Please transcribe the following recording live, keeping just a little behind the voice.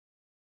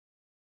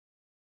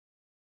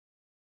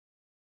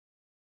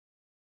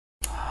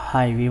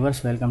Hi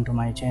viewers, welcome to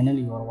my channel.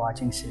 You are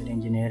watching Civil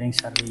Engineering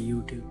Survey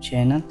YouTube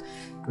channel.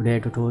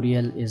 Today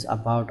tutorial is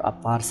about a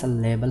parcel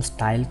label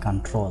style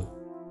control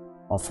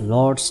of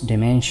lots,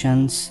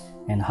 dimensions,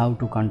 and how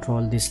to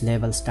control this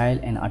label style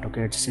in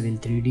AutoCAD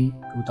Civil3d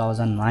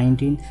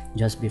 2019.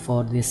 Just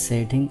before this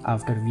setting,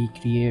 after we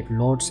create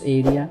lots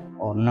area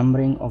or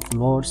numbering of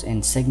lots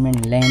and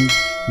segment length,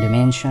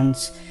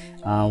 dimensions,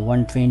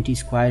 120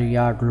 square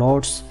yard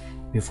lots.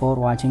 Before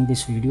watching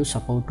this video,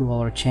 support to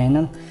our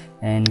channel,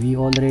 and we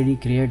already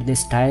create this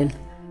style,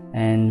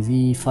 and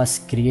we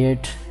first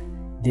create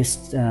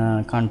this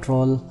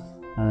control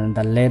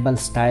the label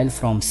style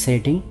from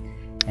setting,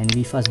 and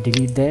we first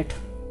delete that.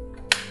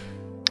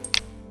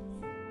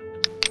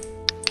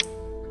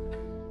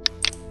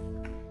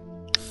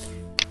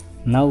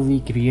 Now we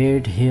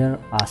create here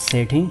a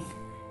setting,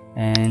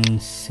 and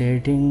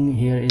setting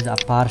here is a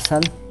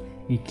parcel.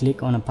 We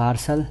click on a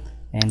parcel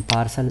and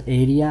parcel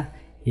area.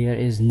 Here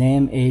is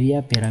name,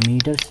 area,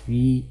 parameters.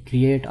 We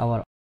create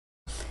our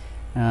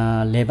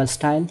label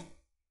style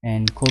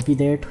and copy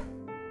that.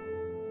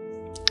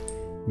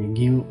 We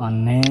give a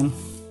name,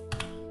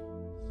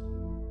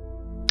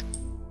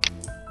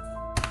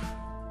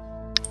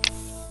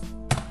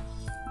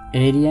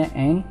 area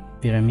and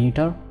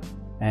parameter,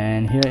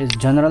 and here is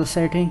general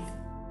setting,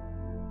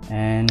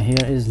 and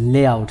here is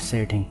layout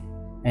setting.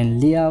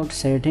 And layout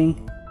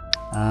setting,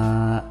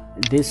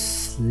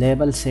 this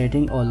label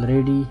setting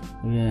already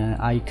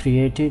I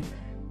created,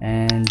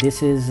 and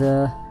this is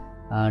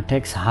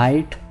text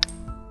height,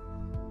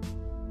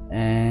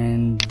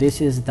 and this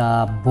is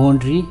the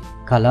boundary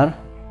color.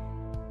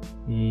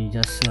 We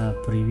just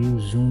preview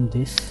zoom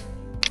this.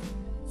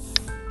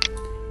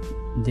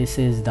 This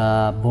is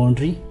the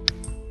boundary.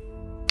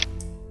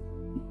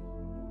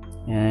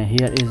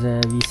 Here is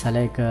we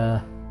select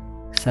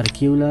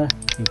circular.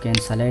 You can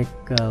select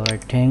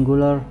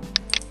rectangular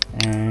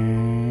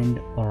and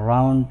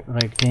round.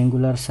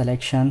 Rectangular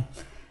selection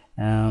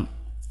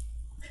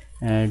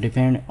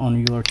depend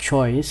on your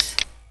choice.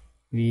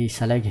 We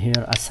select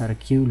here a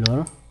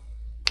circular,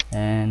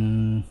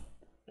 and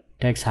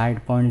text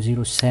height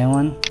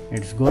 0.07.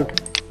 It's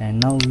good.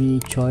 And now we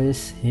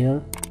choose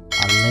here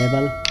a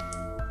label,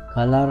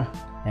 color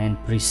and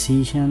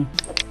precision.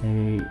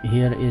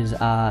 Here is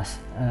a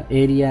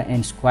area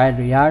and square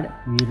yard.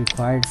 We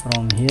required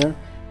from here.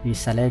 We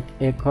select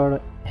acre,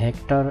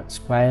 hectare,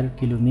 square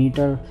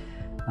kilometer,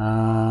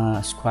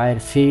 square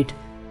feet.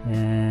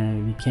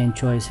 We can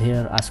choose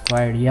here a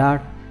square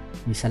yard.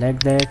 We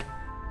select that.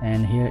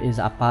 And here is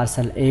a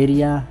parcel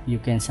area. You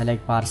can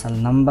select parcel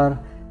number,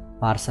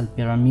 parcel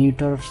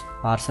parameters,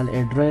 parcel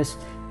address.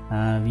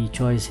 We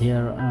choose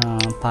here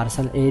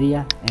parcel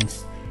area, and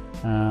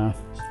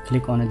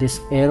click on this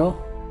arrow,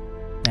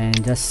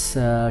 and just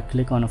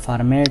click on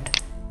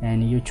format,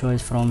 and you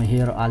choose from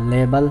here a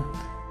label,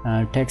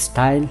 text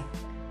style,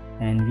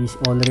 and we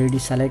already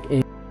select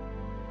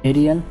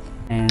Arial.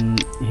 And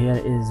here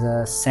is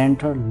a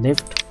center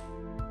left.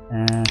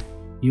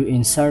 You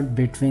insert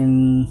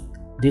between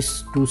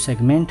these two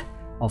segment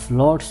of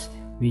lots.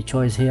 We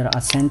choose here a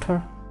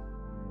center.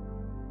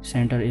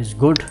 Center is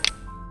good.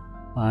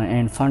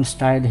 And font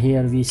style,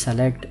 here we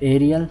select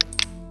Arial,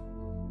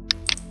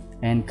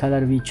 and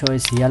color we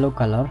choose yellow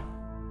color,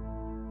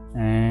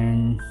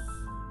 and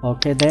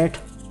okay that,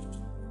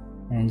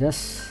 and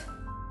just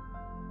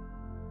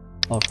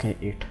okay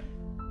it.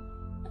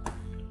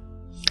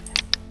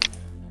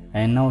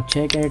 And now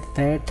check it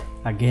that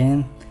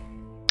again.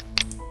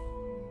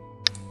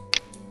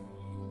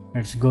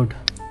 It's good.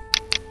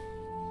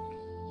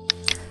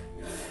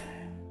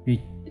 We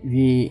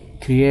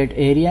create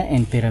area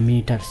and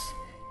parameters.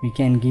 We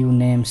can give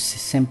names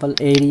simple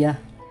area.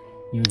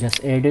 You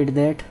just edit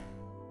that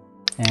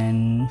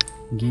and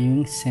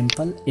giving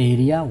simple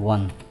area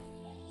 1.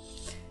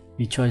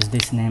 We choose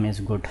this name is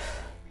good,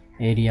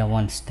 area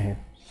 1 style,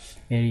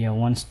 area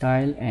 1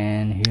 style.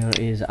 And here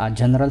is a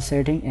general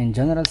setting. In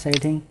general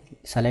setting,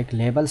 select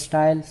label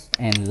styles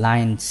and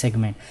line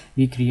segment.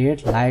 We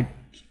create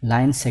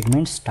line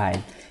segment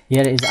style.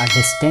 Here is a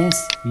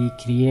distance. We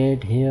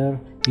create here,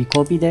 we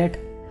copy that,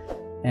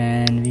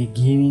 and we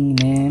giving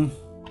name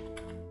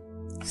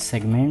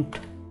segment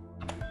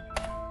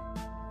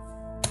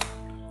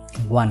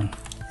 1.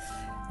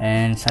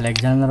 And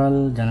select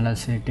general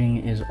setting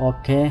is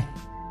okay.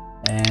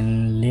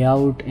 And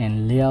layout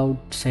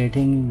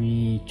setting,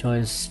 we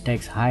choose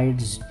text height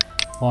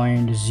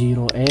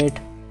 0.08,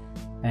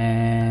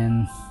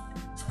 and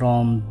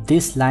from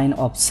this line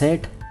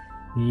offset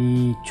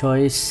we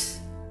choose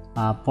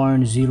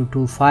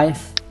 0.025.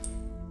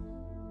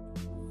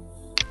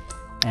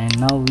 and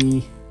now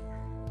we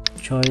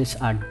choose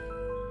a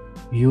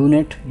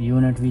unit.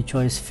 We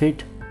choose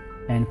fit,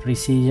 and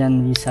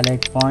precision we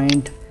select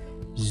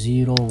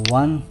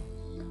 0.01.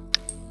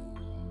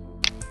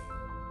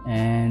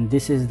 and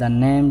this is the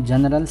name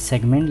general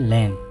segment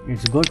length.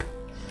 It's good.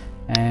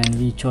 And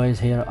we choose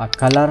here a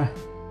color,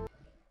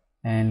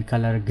 and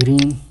color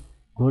green,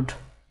 good.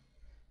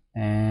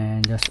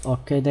 And just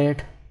okay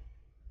that.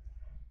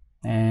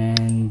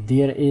 And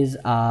there is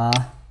a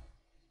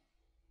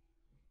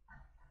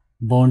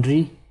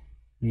boundary.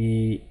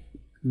 We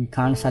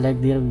can't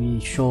select there, we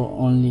show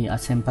only a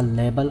simple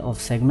label of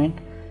segment.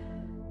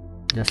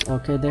 Just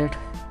okay that.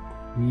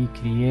 We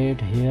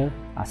create here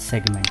a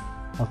segment.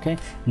 Okay,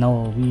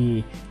 now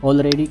we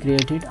already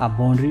created a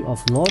boundary of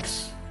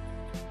lots.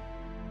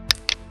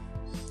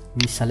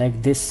 We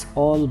select this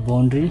all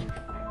boundary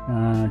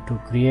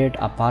to create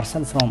a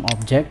parcel from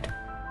object.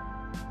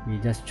 We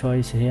just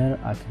choose here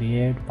a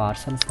create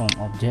parcel from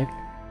object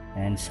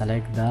and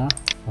select the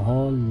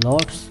whole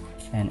lots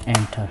and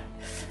enter.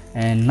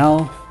 And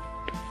now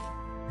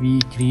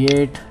we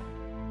create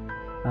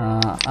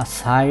a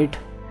site.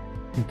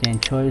 You can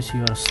choose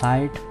your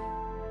site.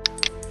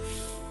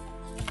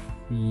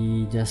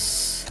 We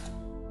just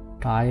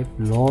type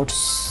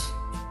lots,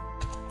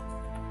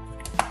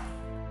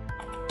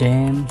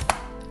 dam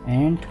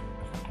and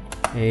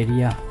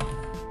area.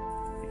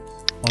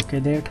 Okay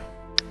that.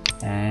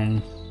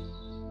 And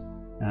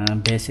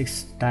basic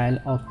style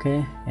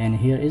okay, and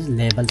here is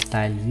label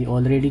style we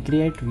already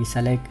create. We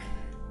select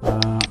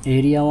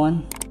area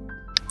one,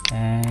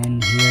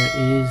 and here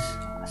is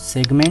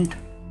segment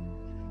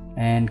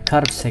and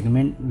curve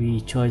segment.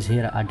 We choose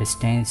here a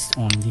distance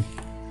only,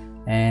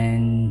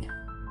 and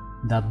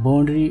the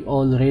boundary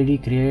already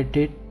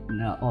created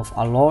of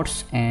a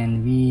lots,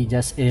 and we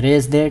just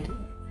erase that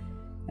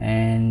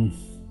and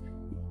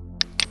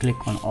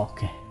click on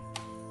OK.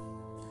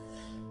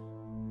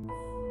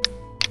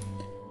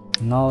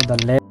 Now the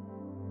left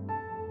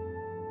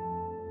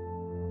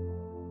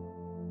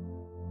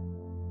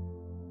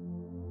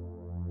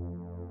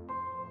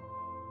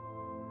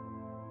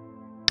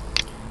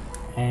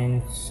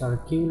and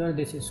circular,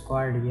 this is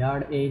called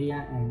yard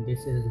area, and this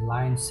is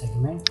line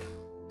segment.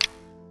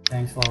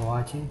 Thanks for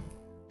watching.